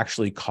what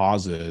actually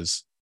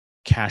causes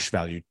cash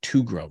value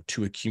to grow,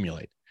 to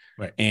accumulate.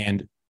 Right.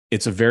 And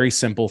it's a very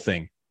simple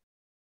thing.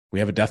 We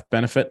have a death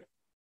benefit,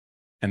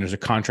 and there's a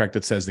contract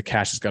that says the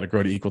cash has got to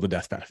grow to equal the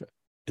death benefit.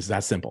 It's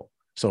that simple.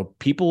 So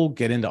people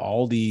get into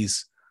all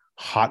these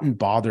hot and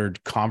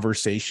bothered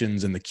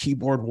conversations, and the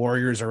keyboard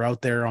warriors are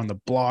out there on the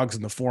blogs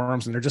and the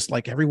forums, and they're just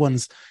like,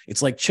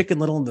 it's like Chicken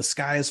Little and the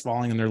sky is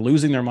falling, and they're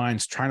losing their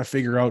minds trying to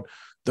figure out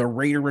the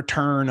rate of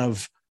return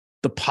of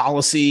the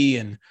policy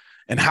and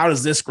how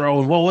does this grow,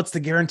 and well, what's the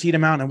guaranteed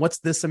amount and what's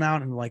this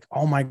amount, and like,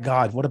 oh my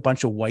God, what a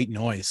bunch of white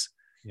noise.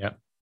 Yeah.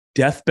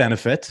 Death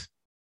benefit,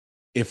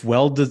 if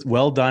well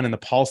done, and the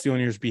policy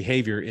owner's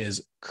behavior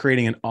is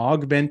creating an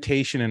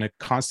augmentation and a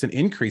constant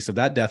increase of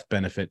that death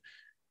benefit,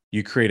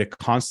 you create a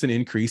constant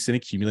increase in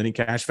accumulating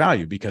cash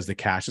value because the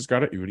cash has got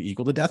to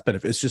equal the death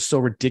benefit. It's just so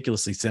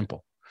ridiculously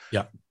simple.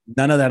 Yeah.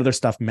 None of that other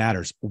stuff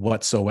matters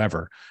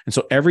whatsoever. And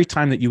so every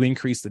time that you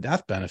increase the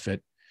death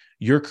benefit,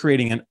 you're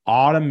creating an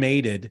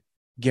automated,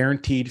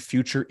 guaranteed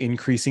future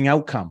increasing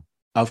outcome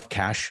of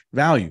cash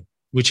value,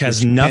 which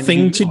has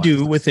nothing to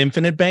do with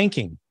infinite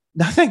banking.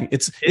 Nothing.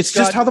 It's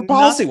just how the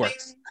policy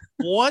works.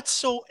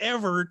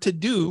 Whatsoever to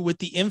do with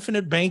the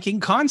infinite banking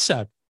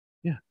concept.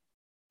 Yeah.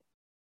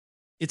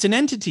 It's an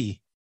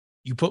entity.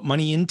 You put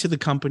money into the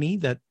company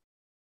that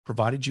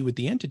provided you with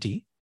the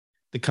entity.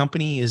 The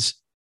company is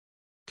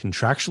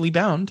contractually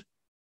bound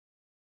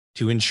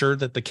to ensure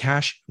that the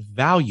cash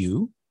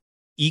value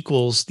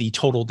equals the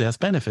total death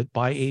benefit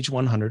by age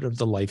 100 of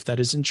the life that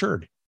is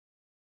insured.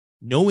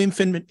 No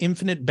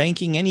infinite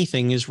banking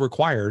anything is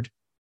required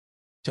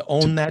to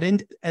own that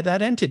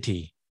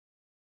entity.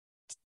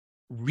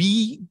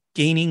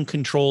 Regaining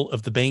control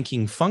of the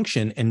banking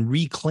function and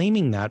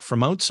reclaiming that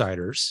from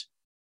outsiders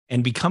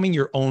and becoming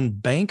your own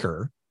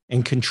banker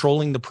and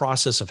controlling the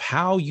process of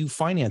how you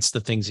finance the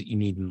things that you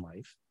need in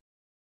life.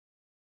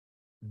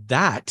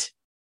 That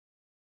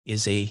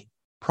is a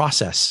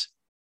process,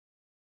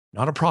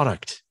 not a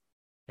product.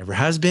 Never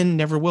has been,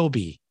 never will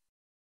be.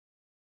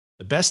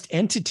 The best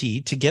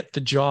entity to get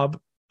the job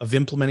of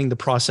implementing the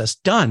process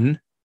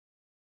done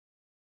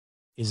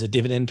is a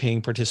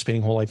dividend-paying,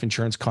 participating whole life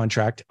insurance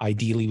contract,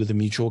 ideally with a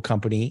mutual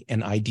company,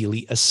 and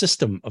ideally a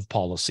system of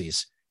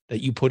policies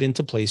that you put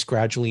into place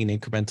gradually and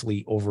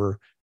incrementally over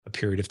a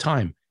period of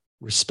time,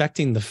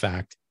 respecting the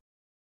fact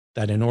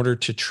that in order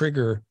to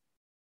trigger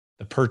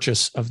the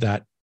purchase of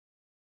that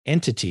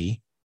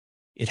entity,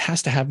 it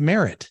has to have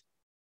merit.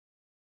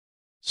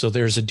 So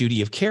there's a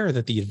duty of care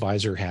that the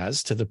advisor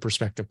has to the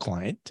prospective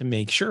client to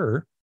make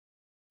sure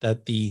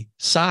that the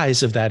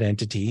size of that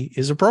entity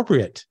is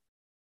appropriate.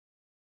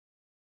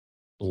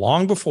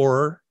 Long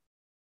before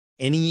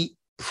any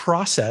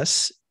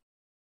process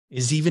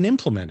is even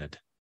implemented.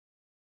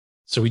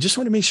 So we just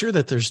want to make sure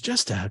that there's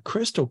just a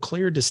crystal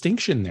clear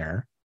distinction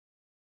there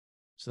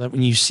so that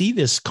when you see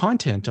this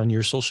content on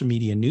your social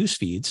media news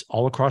feeds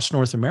all across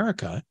North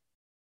America,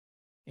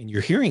 and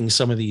you're hearing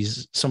some of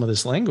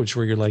this language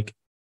where you're like,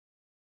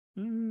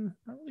 not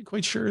really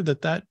quite sure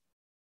that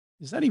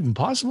is that even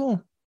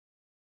possible?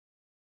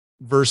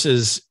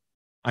 Versus,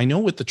 I know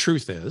what the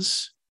truth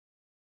is,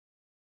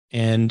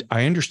 and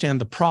I understand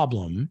the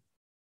problem.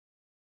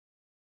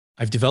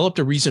 I've developed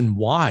a reason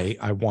why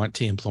I want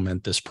to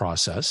implement this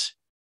process,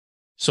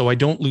 so I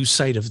don't lose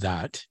sight of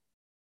that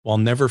while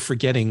never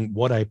forgetting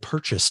what I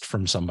purchased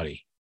from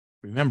somebody.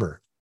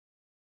 Remember,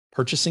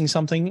 purchasing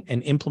something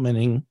and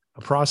implementing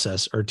a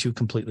process are two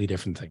completely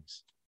different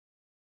things.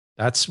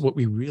 That's what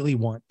we really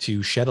want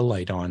to shed a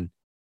light on.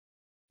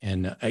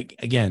 And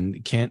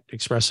again, can't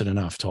express it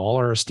enough to all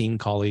our esteemed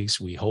colleagues.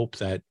 We hope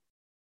that,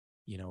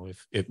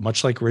 if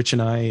much like Rich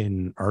and I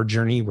in our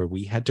journey where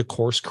we had to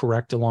course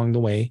correct along the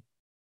way,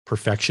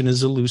 perfection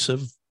is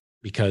elusive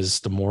because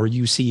the more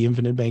you see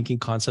infinite banking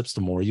concepts,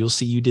 the more you'll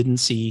see you didn't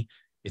see.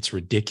 It's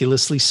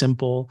ridiculously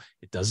simple.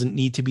 It doesn't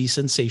need to be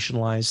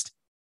sensationalized.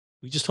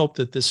 We just hope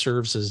that this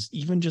serves as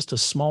even just a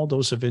small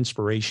dose of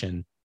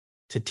inspiration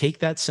to take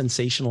that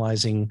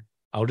sensationalizing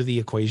out of the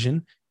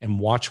equation and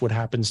watch what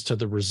happens to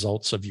the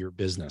results of your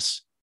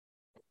business.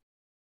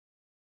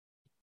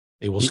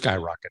 They will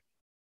skyrocket.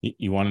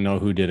 You want to know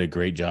who did a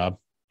great job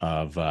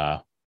of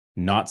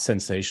not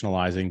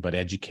sensationalizing, but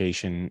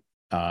education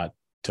to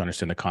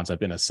understand the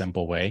concept in a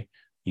simple way,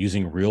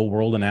 using real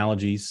world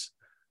analogies,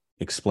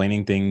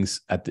 explaining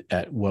things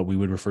at what we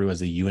would refer to as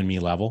the you and me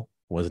level,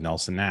 was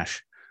Nelson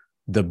Nash.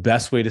 The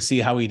best way to see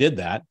how he did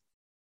that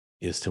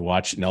is to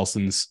watch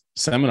Nelson's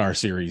seminar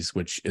series,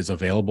 which is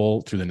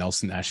available through the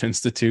Nelson Nash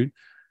Institute.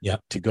 Yeah.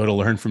 To go to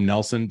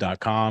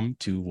learnfromnelson.com,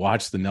 to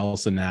watch the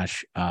Nelson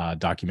Nash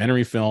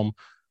documentary film.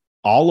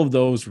 All of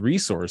those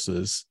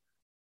resources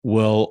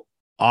will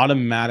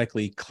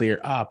automatically clear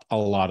up a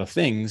lot of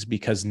things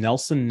because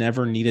Nelson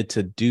never needed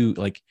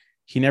to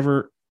he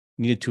never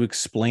needed to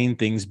explain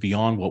things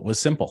beyond what was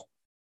simple.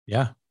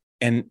 Yeah.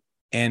 And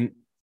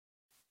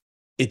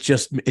it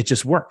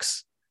just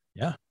works.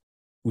 Yeah.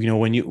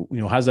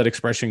 When how's that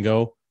expression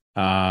go?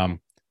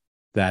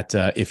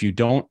 That if you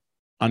don't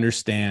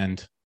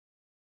understand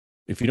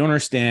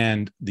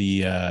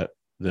the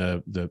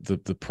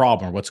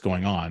problem or what's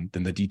going on,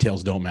 then the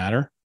details don't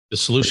matter. The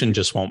solution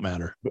just won't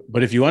matter.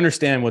 But if you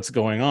understand what's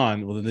going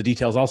on, well, then the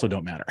details also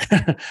don't matter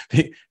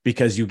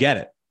because you get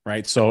it,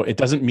 right? So it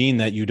doesn't mean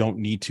that you don't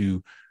need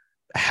to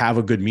have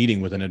a good meeting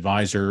with an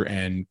advisor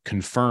and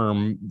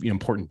confirm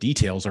important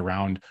details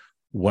around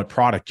what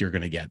product you're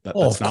going to get. That's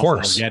of not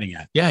course. what we're getting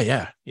at.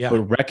 Yeah. But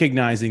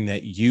recognizing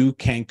that you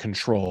can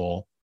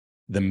control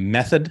the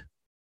method,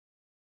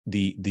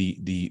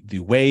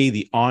 the way,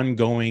 the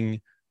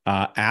ongoing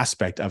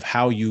aspect of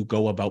how you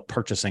go about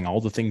purchasing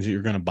all the things that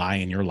you're going to buy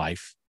in your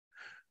life,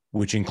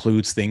 which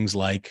includes things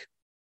like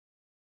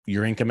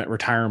your income at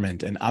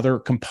retirement and other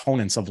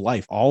components of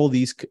life, all of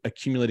these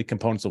accumulated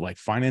components of life,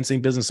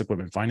 financing business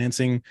equipment,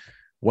 financing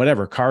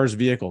whatever, cars,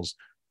 vehicles,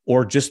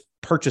 or just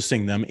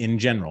purchasing them in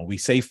general. We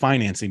say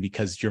financing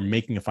because you're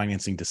making a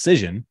financing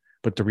decision,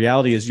 but the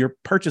reality is you're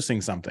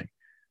purchasing something.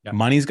 Yep.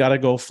 Money's got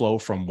to flow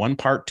from one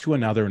part to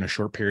another in a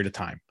short period of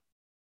time.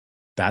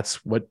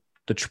 That's what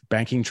the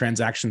banking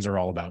transactions are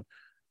all about.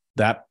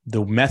 That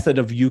the method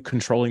of you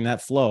controlling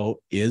that flow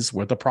is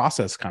where the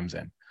process comes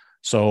in.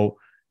 So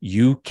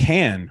you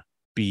can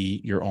be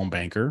your own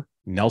banker.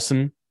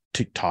 Nelson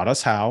taught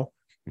us how,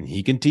 and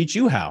he can teach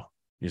you how.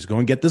 You just go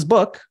and get this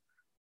book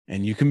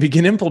and you can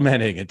begin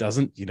implementing. You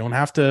don't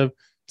have to,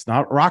 it's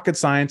not rocket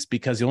science,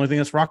 because the only thing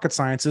that's rocket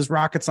science is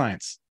rocket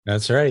science.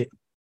 That's right.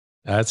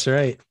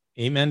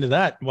 Amen to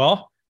that.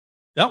 Well,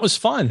 that was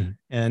fun.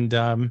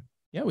 And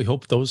we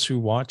hope those who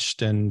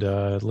watched and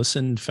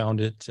listened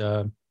found it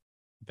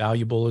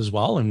valuable as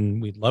well.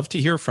 And we'd love to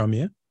hear from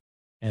you.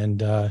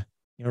 And,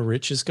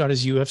 Rich has got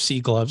his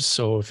UFC gloves.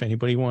 So if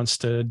anybody wants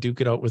to duke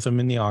it out with him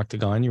in the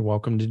octagon, you're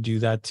welcome to do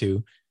that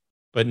too.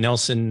 But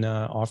Nelson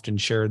often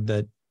shared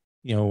that,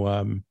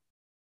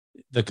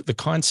 the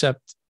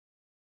concept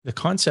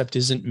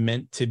isn't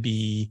meant to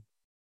be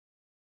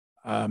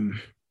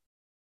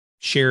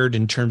shared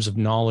in terms of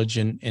knowledge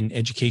and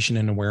education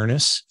and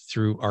awareness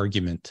through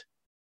argument.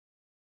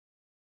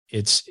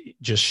 It's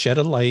just shed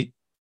a light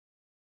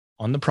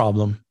on the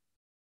problem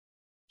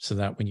so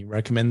that when you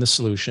recommend the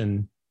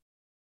solution,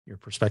 your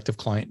prospective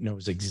client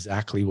knows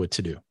exactly what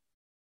to do.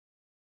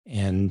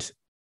 And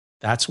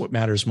that's what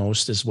matters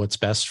most, is what's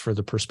best for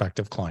the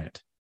prospective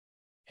client.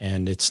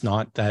 And it's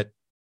not about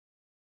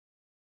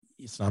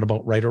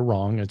right or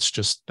wrong. It's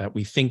just that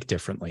we think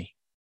differently.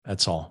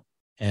 That's all.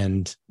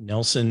 And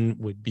Nelson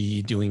would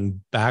be doing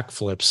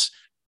backflips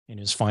in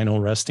his final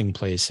resting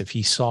place if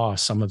he saw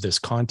some of this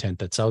content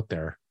that's out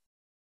there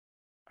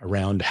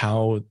around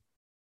how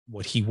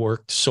what he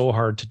worked so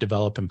hard to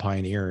develop and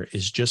pioneer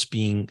is just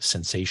being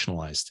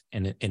sensationalized.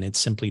 And it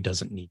simply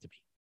doesn't need to be.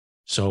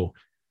 So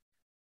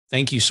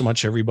thank you so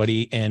much,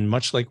 everybody. And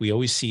much like we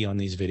always see on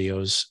these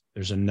videos,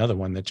 there's another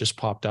one that just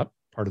popped up,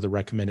 part of the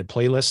recommended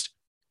playlist.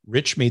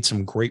 Rich made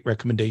some great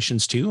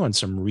recommendations too on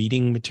some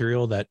reading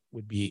material that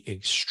would be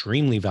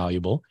extremely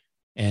valuable.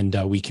 And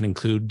we can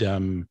include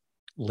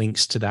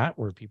links to that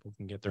where people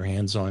can get their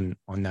hands on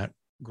that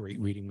great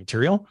reading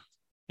material.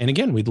 And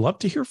again, we'd love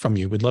to hear from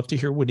you. We'd love to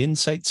hear what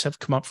insights have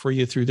come up for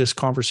you through this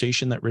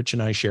conversation that Rich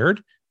and I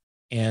shared,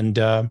 and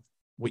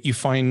what you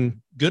find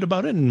good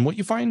about it and what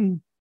you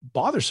find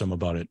bothersome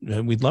about it.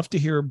 We'd love to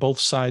hear both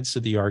sides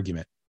of the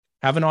argument.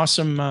 Have an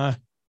awesome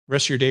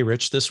rest of your day,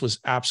 Rich. This was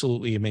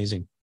absolutely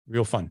amazing.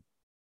 Real fun.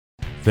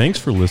 Thanks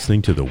for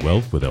listening to the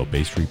Wealth Without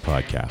Bay Street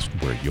podcast,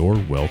 where your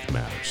wealth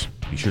matters.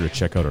 Be sure to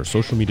check out our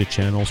social media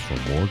channels for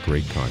more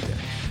great content.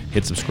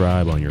 Hit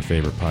subscribe on your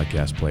favorite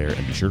podcast player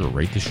and be sure to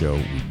rate the show.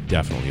 We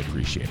definitely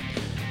appreciate it.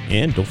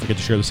 And don't forget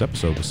to share this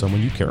episode with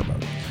someone you care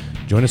about.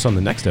 Join us on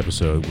the next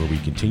episode where we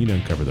continue to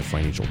uncover the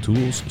financial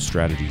tools,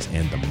 strategies,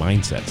 and the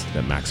mindsets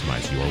that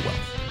maximize your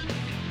wealth.